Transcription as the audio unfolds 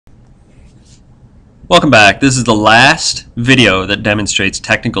Welcome back. This is the last video that demonstrates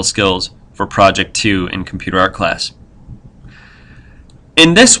technical skills for Project 2 in Computer Art class.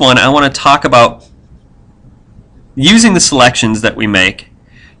 In this one, I want to talk about using the selections that we make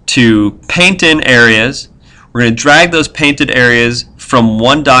to paint in areas. We're going to drag those painted areas from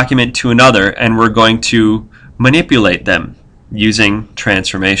one document to another, and we're going to manipulate them using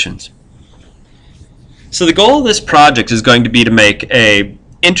transformations. So the goal of this project is going to be to make an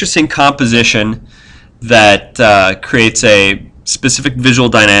interesting composition that creates a specific visual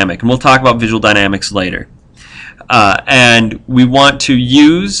dynamic, and we'll talk about visual dynamics later. And we want to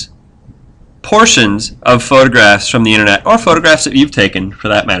use portions of photographs from the internet, or photographs that you've taken for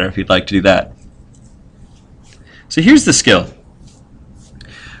that matter if you'd like to do that. So here's the skill.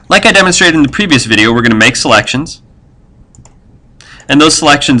 Like I demonstrated in the previous video, we're going to make selections, and those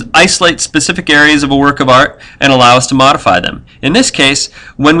selections isolate specific areas of a work of art and allow us to modify them. In this case,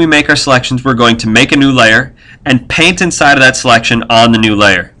 when we make our selections, we're going to make a new layer and paint inside of that selection on the new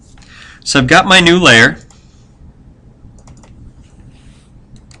layer. So I've got my new layer.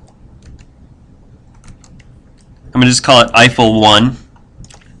 I'm going to just call it Eiffel 1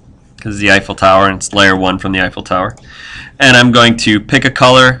 because it's the Eiffel Tower and it's layer 1 from the Eiffel Tower. And I'm going to pick a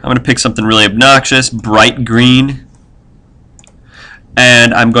color. I'm going to pick something really obnoxious, bright green.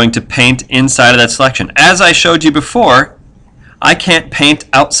 And I'm going to paint inside of that selection. As I showed you before, I can't paint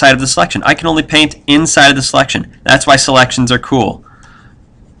outside of the selection. I can only paint inside of the selection. That's why selections are cool.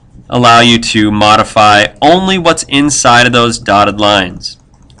 Allow you to modify only what's inside of those dotted lines.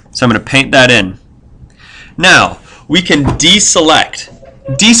 So I'm going to paint that in. Now, we can deselect.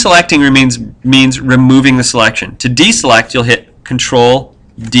 Deselecting means removing the selection. To deselect, you'll hit Control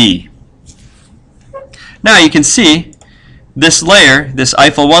D. Now you can see this layer, this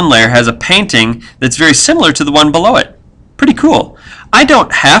Eiffel 1 layer, has a painting that's very similar to the one below it. Pretty cool. I don't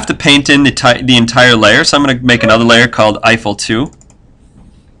have to paint in the entire layer, so I'm going to make another layer called Eiffel 2.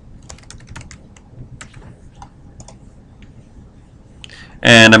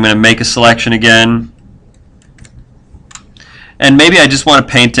 And I'm going to make a selection again. And maybe I just want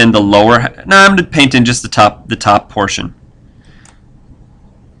to paint in the lower. No, I'm going to paint in just the top portion.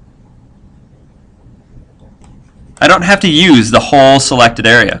 I don't have to use the whole selected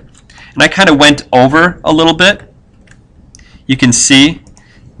area. And I kind of went over a little bit. You can see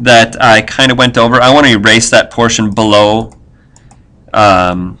that I kind of went over. I want to erase that portion below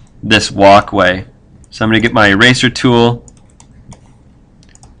this walkway. So I'm going to get my eraser tool,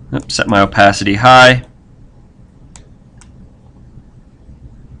 set my opacity high,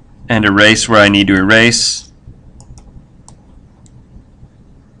 and erase where I need to erase.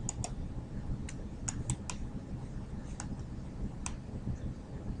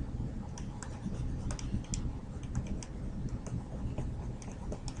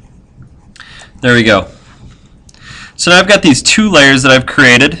 There we go. So now I've got these two layers that I've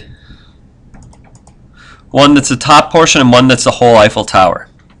created. One that's the top portion and one that's the whole Eiffel Tower.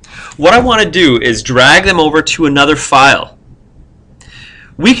 What I want to do is drag them over to another file.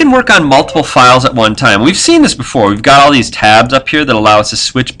 We can work on multiple files at one time. We've seen this before. We've got all these tabs up here that allow us to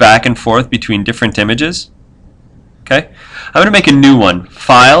switch back and forth between different images. Okay? I'm going to make a new one.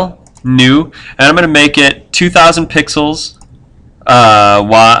 File, New, and I'm going to make it 2,000 pixels. I'm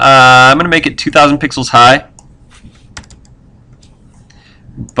going to make it 2,000 pixels high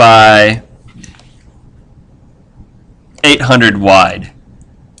by 800 wide.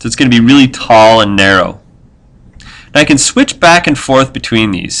 So it's going to be really tall and narrow. Now I can switch back and forth between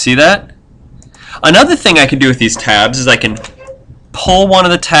these. See that? Another thing I can do with these tabs is I can pull one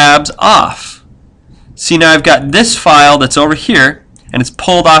of the tabs off. See, now I've got this file that's over here, and it's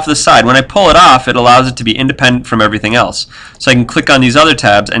pulled off the side. When I pull it off, it allows it to be independent from everything else. So I can click on these other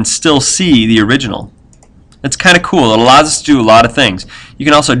tabs and still see the original. It's kind of cool. It allows us to do a lot of things. You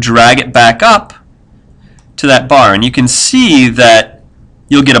can also drag it back up to that bar, and you can see that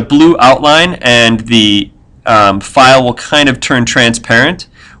you'll get a blue outline, and the file will kind of turn transparent.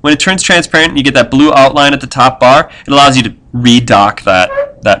 When it turns transparent and you get that blue outline at the top bar, it allows you to redock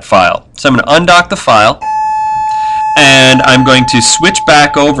that file. So I'm going to undock the file, and I'm going to switch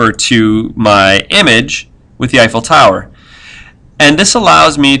back over to my image with the Eiffel Tower. And this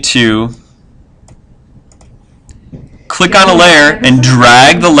allows me to click on a layer and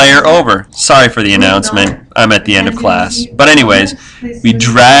drag the layer over. Sorry for the announcement. I'm at the end of class. But anyways, we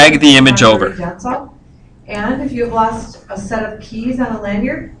drag the image over. And if you have lost a set of keys on a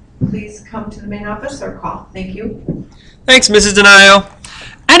lanyard, please come to the main office or call. Thank you. Thanks, Mrs. Denayo.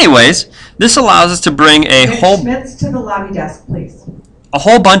 Anyways, this allows us to bring a Schmitz to the lobby desk, please. A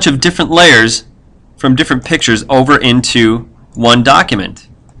whole bunch of different layers from different pictures over into one document.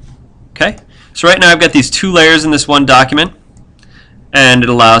 Okay? So right now I've got these two layers in this one document, and it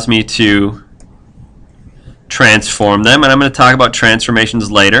allows me to transform them, and I'm going to talk about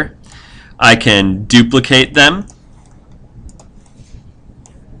transformations later. I can duplicate them,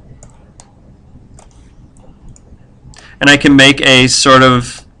 and I can make a sort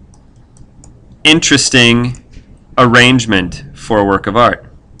of interesting arrangement for a work of art.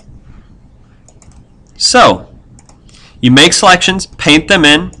 So, you make selections, paint them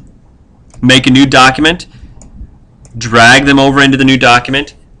in, make a new document, drag them over into the new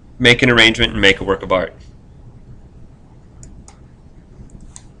document, make an arrangement, and make a work of art.